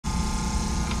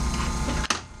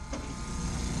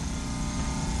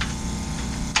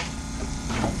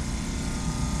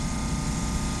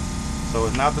So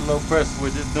it's not the low pressure,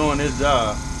 we're just doing this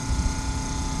job.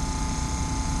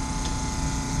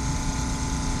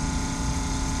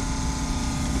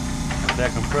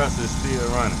 That compressor is still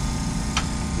running.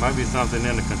 Might be something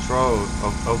in the controls.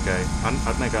 Oh, okay,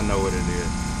 I think I know what it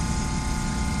is.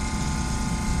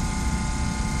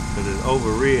 Because it's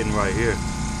overridden right here.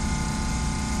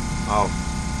 Off.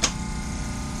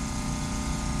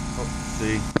 Oh,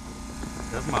 see,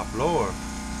 that's my blower.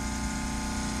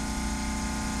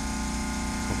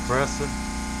 Compressor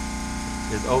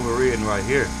is overridden right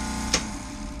here.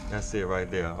 That's it right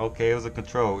there. Okay, it was a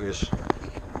control issue.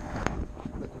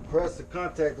 The compressor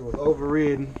contactor was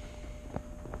overridden.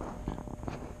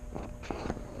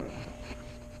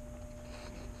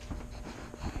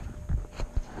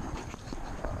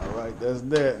 Alright, that's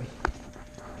that.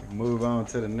 Move on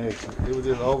to the next one. It was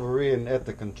just overridden at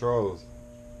the controls.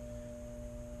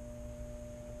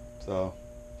 So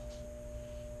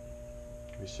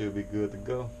we should be good to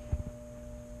go.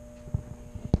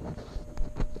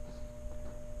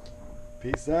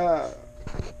 Peace out.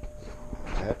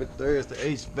 Happy Thursday,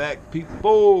 HVAC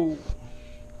people.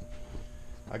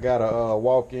 I got a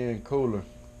walk-in cooler.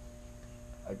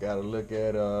 I gotta look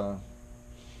at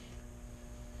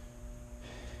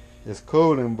it's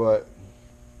cooling, but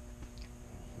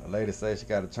the lady says she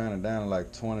gotta turn it down to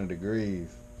like 20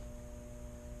 degrees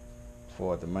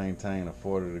for it to maintain a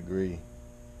 43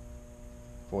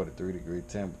 degree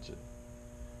temperature.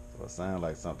 So it sounds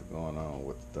like something going on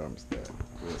with the thermostat.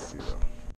 We'll see though.